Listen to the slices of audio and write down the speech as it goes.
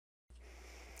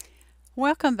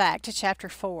Welcome back to Chapter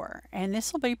 4, and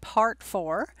this will be Part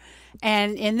 4.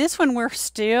 And in this one, we're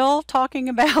still talking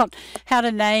about how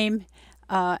to name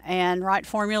and write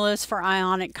formulas for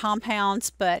ionic compounds,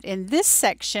 but in this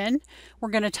section, we're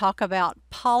going to talk about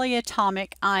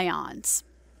polyatomic ions.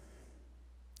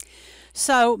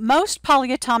 So most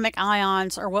polyatomic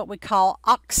ions are what we call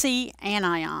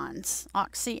oxyanions.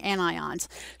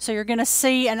 So you're going to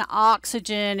see an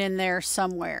oxygen in there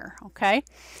somewhere, okay?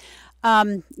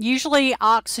 Usually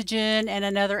oxygen and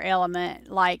another element,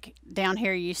 like down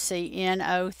here you see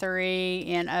NO3,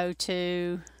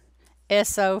 NO2,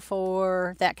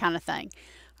 SO4, that kind of thing.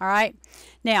 All right.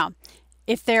 Now,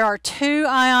 if there are two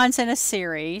ions in a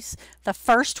series, the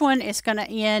first one is going to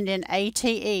end in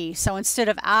ATE. So instead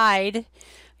of "ide,"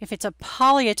 if it's a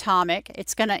polyatomic,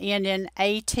 it's going to end in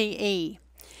ATE.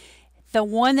 The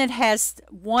one that has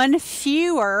one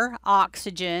fewer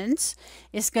oxygens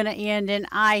is going to end in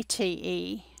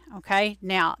ITE. Okay,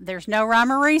 now there's no rhyme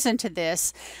or reason to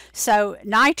this. So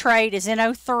nitrate is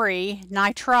NO3,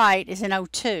 nitrite is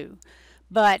NO2,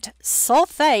 but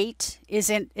sulfate is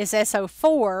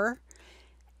SO4,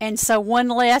 and so one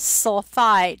less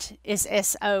sulfite is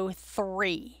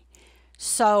SO3.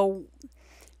 So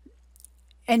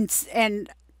and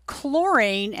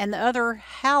chlorine and the other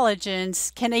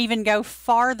halogens can even go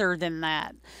farther than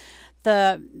that.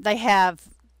 They have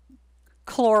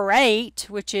chlorate,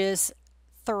 which is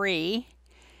 3.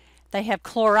 They have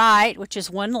chlorite, which is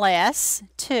 1 less,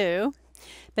 2.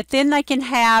 But then they can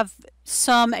have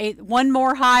one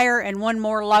more higher and one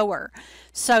more lower.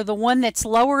 So the one that's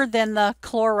lower than the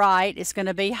chlorite is going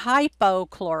to be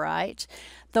hypochlorite.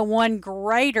 The one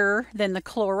greater than the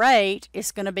chlorate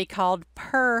is going to be called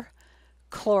perchlorate.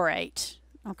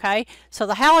 Okay, so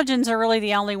the halogens are really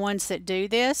the only ones that do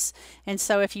this, and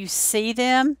so if you see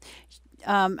them,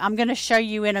 I'm going to show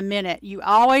you in a minute. You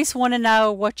always want to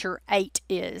know what your 8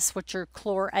 is, what your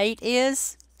chlorate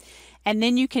is, and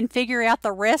then you can figure out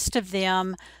the rest of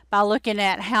them by looking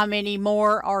at how many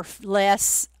more or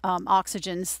less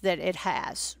oxygens that it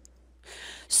has.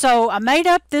 So I made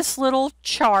up this little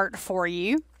chart for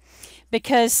you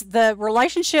because the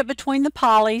relationship between the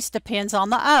polys depends on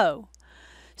the O.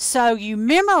 So you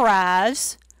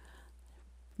memorize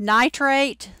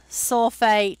nitrate,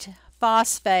 sulfate,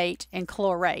 phosphate, and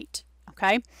chlorate.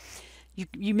 Okay?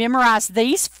 You memorize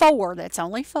these 4. That's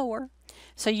only 4.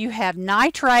 So you have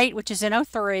nitrate, which is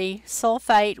NO3,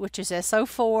 sulfate, which is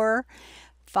SO4,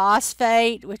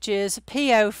 phosphate, which is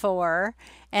PO4,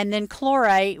 and then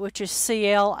chlorate, which is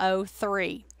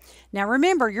ClO3. Now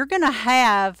remember, you're going to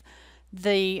have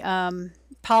the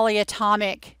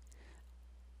polyatomic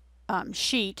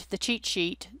sheet, the cheat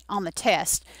sheet on the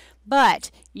test, but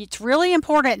it's really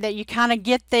important that you kind of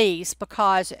get these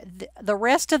because the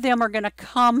rest of them are going to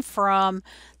come from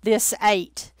this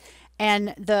 8,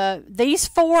 and these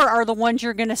 4 are the ones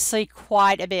you're going to see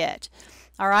quite a bit.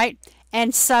 All right,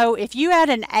 and so if you add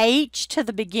an H to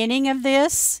the beginning of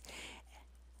this,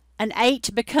 an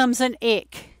 8 becomes an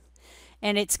ic,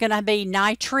 and it's going to be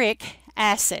nitric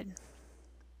acid.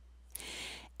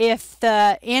 If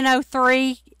the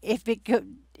NO3,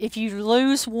 if you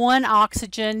lose one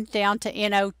oxygen down to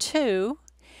NO2,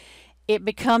 it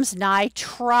becomes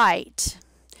nitrite.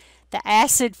 The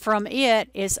acid from it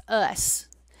is us.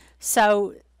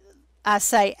 So I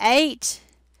say 8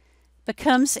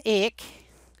 becomes ic,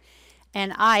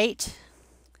 and ite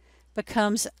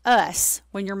becomes us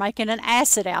when you're making an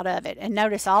acid out of it. And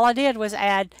notice all I did was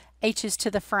add H's to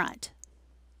the front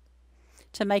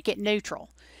to make it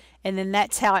neutral. And then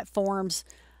that's how it forms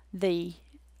the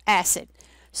acid.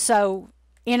 So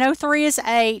NO3 is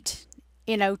 8,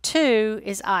 NO2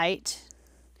 is ite,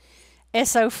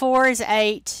 SO4 is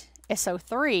 8,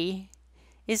 SO3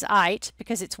 is ite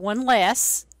because it's 1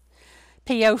 less,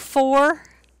 PO4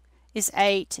 is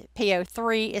 8,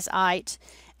 PO3 is ite,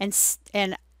 and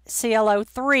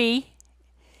ClO3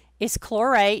 is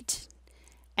chlorate,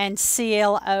 and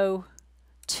ClO2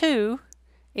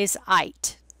 is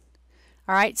ite.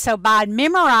 All right, so by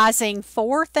memorizing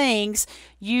 4 things,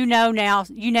 you now know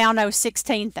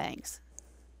 16 things.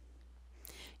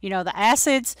 You know the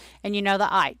acids and you know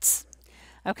the ites.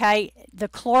 Okay, the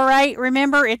chlorate,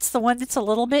 remember, it's the one that's a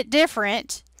little bit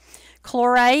different.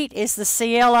 Chlorate is the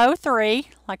ClO3,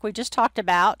 like we just talked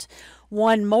about.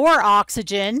 One more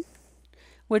oxygen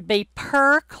would be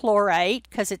perchlorate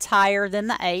because it's higher than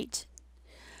the 8.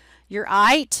 Your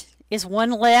ite is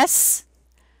one less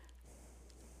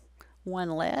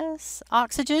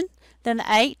oxygen than the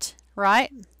 8,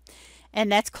 right?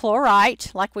 And that's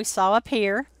chlorite, like we saw up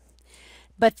here.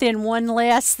 But then one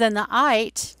less than the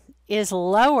ite is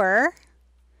lower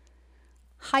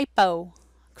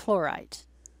hypochlorite.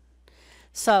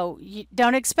 So you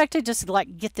don't expect to just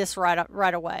like get this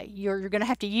right away. You're going to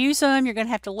have to use them. You're going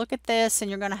to have to look at this,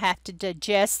 and you're going to have to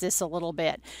digest this a little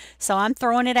bit. So I'm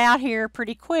throwing it out here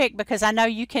pretty quick because I know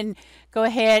you can go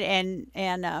ahead and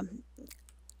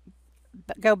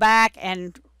go back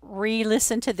and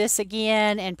re-listen to this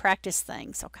again and practice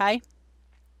things, okay?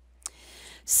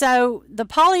 So the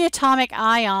polyatomic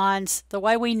ions, the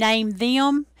way we name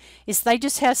them is they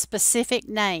just have specific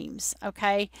names,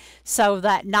 okay? So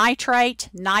that nitrate,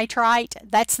 nitrite,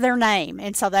 that's their name,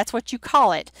 and so that's what you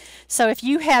call it. So if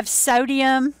you have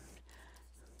sodium,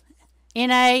 Na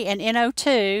and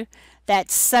NO2,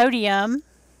 that's sodium.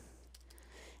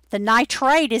 The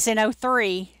nitrate is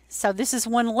NO3, so this is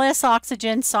one less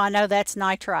oxygen, so I know that's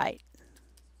nitrite.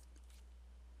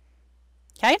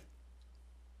 Okay?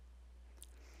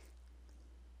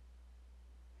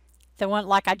 The one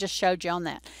like I just showed you on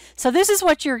that. So this is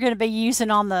what you're going to be using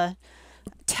on the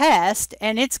test,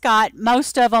 and it's got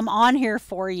most of them on here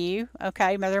for you,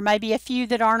 okay? But there may be a few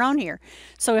that aren't on here.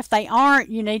 So if they aren't,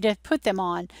 you need to put them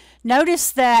on. Notice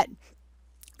that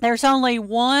there's only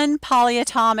one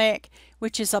polyatomic,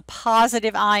 which is a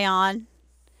positive ion,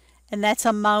 and that's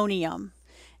ammonium.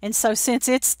 And so since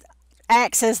it's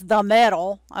acts as the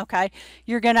metal, okay,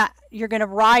 you're gonna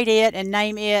write it and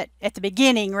name it at the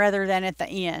beginning rather than at the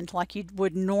end, like you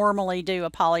would normally do a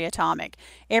polyatomic.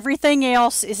 Everything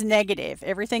else is negative.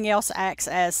 Everything else acts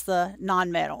as the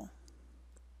nonmetal.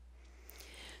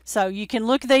 So you can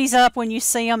look these up when you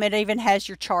see them. It even has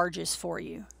your charges for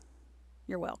you.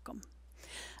 You're welcome.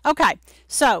 Okay,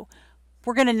 so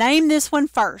we're going to name this one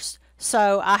first.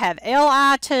 So I have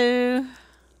Li2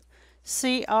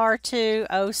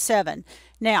 Cr2O7.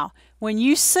 Now, when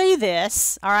you see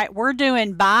this, all right, we're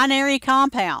doing binary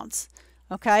compounds,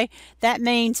 okay? That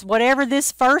means whatever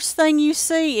this first thing you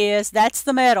see is, that's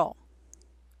the metal.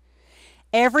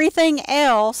 Everything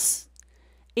else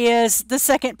is the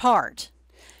second part.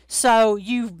 So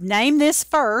you name this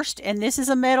first, and this is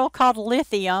a metal called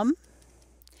lithium.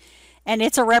 And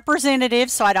it's a representative,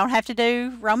 so I don't have to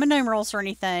do Roman numerals or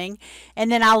anything.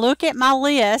 And then I look at my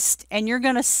list, and you're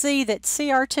going to see that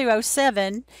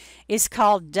Cr2O7 is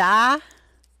called dichromate.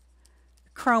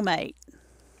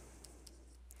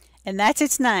 And that's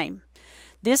its name.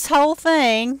 This whole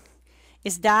thing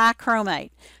is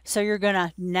dichromate. So you're going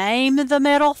to name the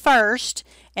metal first,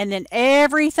 and then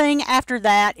everything after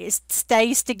that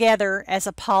stays together as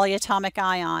a polyatomic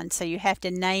ion. So you have to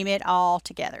name it all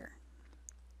together.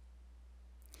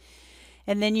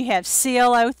 And then you have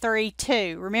ClO3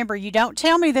 2. Remember, you don't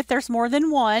tell me that there's more than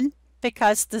one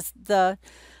because the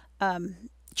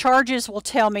charges will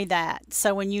tell me that.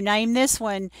 So when you name this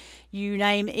one, you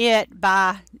name it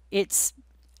by its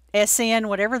SN,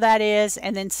 whatever that is,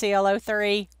 and then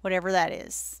ClO3, whatever that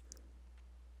is.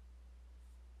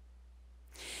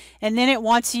 And then it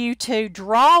wants you to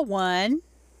draw one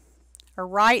or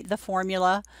write the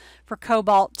formula for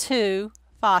cobalt 2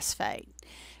 phosphate.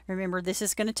 Remember, this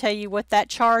is going to tell you what that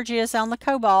charge is on the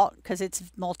cobalt because it's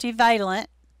multivalent.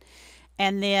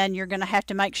 And then you're going to have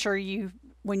to make sure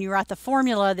when you write the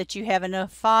formula, that you have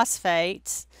enough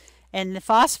phosphates. And the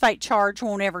phosphate charge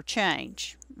won't ever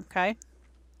change. Okay?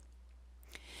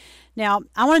 Now,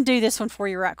 I want to do this one for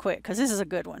you right quick because this is a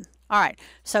good one. All right.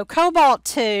 So cobalt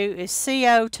 2 is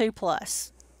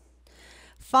CO2+.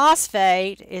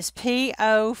 Phosphate is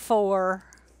PO4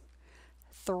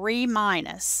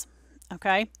 3-.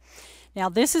 Okay, now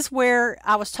this is where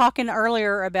I was talking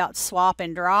earlier about swap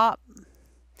and drop.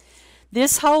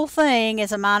 This whole thing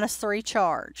is a -3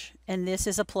 charge, and this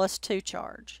is a +2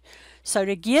 charge. So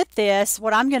to get this,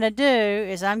 what I'm going to do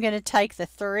is I'm going to take the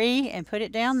 3 and put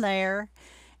it down there,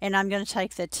 and I'm going to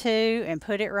take the 2 and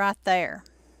put it right there.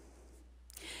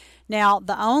 Now,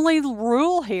 the only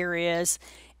rule here is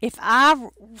if I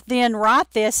then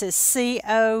write this as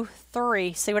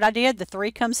CO3, see what I did? The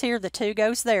 3 comes here, the 2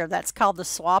 goes there. That's called the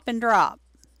swap and drop.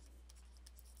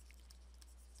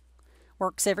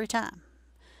 Works every time,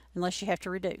 unless you have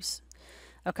to reduce.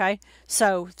 Okay,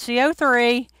 so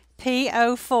CO3,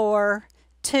 PO4,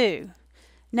 2.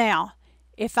 Now,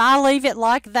 if I leave it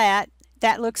like that,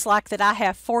 that looks like that I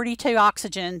have 42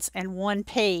 oxygens and 1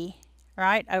 P,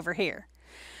 right, over here.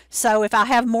 So if I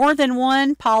have more than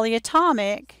one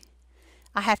polyatomic,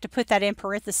 I have to put that in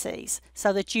parentheses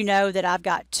so that you know that I've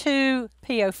got 2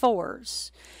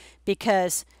 PO4s,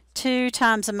 because 2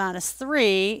 times a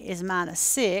 -3 is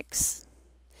 -6,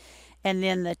 and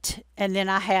then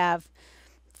I have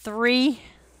 3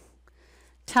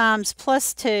 times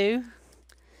 +2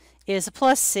 is a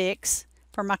 +6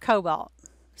 for my cobalt,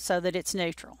 so that it's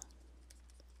neutral.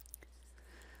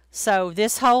 So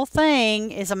this whole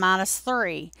thing is a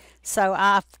 -3. So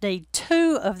I need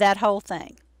 2 of that whole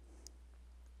thing.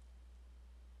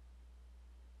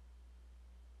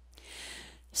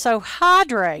 So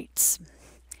hydrates.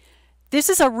 This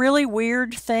is a really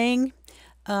weird thing.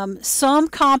 Some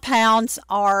compounds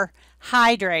are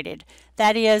hydrated.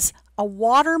 That is, a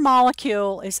water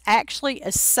molecule is actually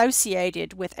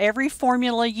associated with every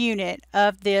formula unit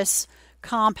of this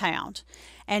compound.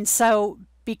 And so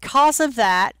because of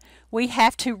that, we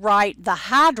have to write the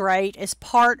hydrate as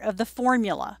part of the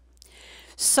formula.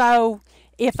 So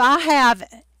if I have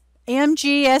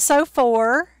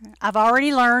MgSO4, I've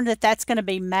already learned that that's going to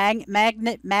be magnesium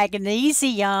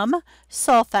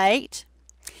sulfate.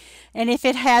 And if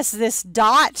it has this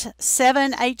dot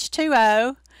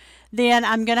 7H2O, then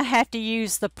I'm going to have to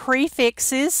use the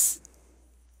prefixes.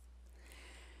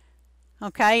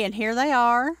 Okay, and here they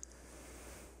are.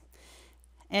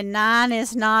 And 9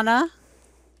 is nana.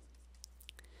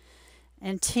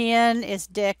 And 10 is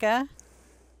deca.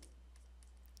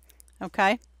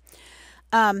 Okay.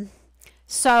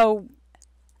 So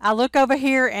I look over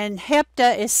here and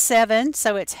hepta is 7,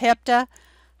 so it's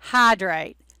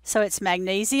heptahydrate. So it's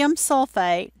magnesium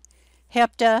sulfate,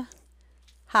 heptahydrate.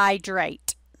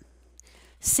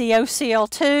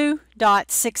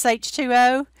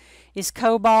 COCl2.6H2O is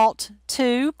cobalt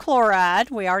 2 chloride.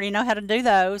 We already know how to do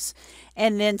those.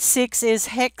 And then 6 is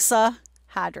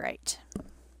hexahydrate.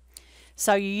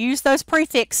 So you use those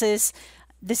prefixes.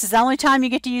 This is the only time you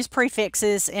get to use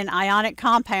prefixes in ionic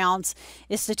compounds,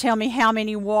 is to tell me how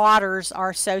many waters are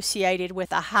associated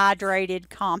with a hydrated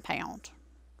compound.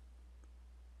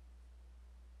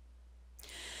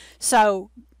 So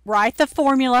write the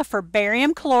formula for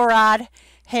barium chloride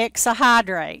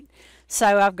hexahydrate.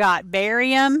 So I've got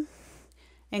barium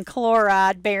and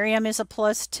chloride. Barium is a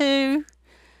 +2,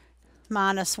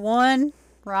 -1,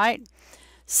 right?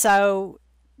 So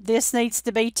this needs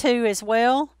to be 2 as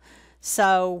well.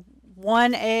 So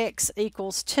 1x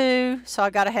equals 2. So I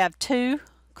got to have 2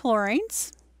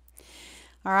 chlorines.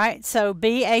 All right, so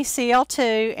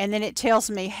BaCl2, and then it tells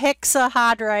me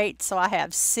hexahydrate, so I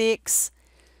have 6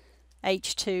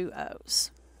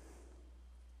 H2Os.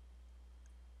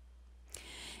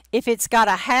 If it's got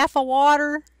a half of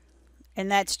water,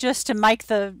 and that's just to make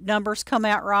the numbers come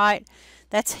out right,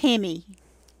 that's hemi.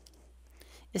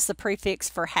 It's the prefix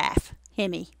for half,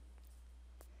 hemi.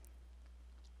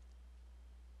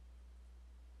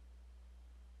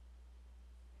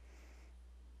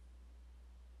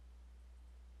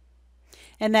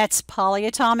 And that's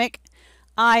polyatomic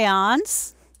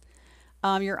ions,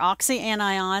 your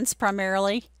oxyanions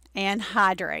primarily, and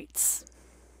hydrates.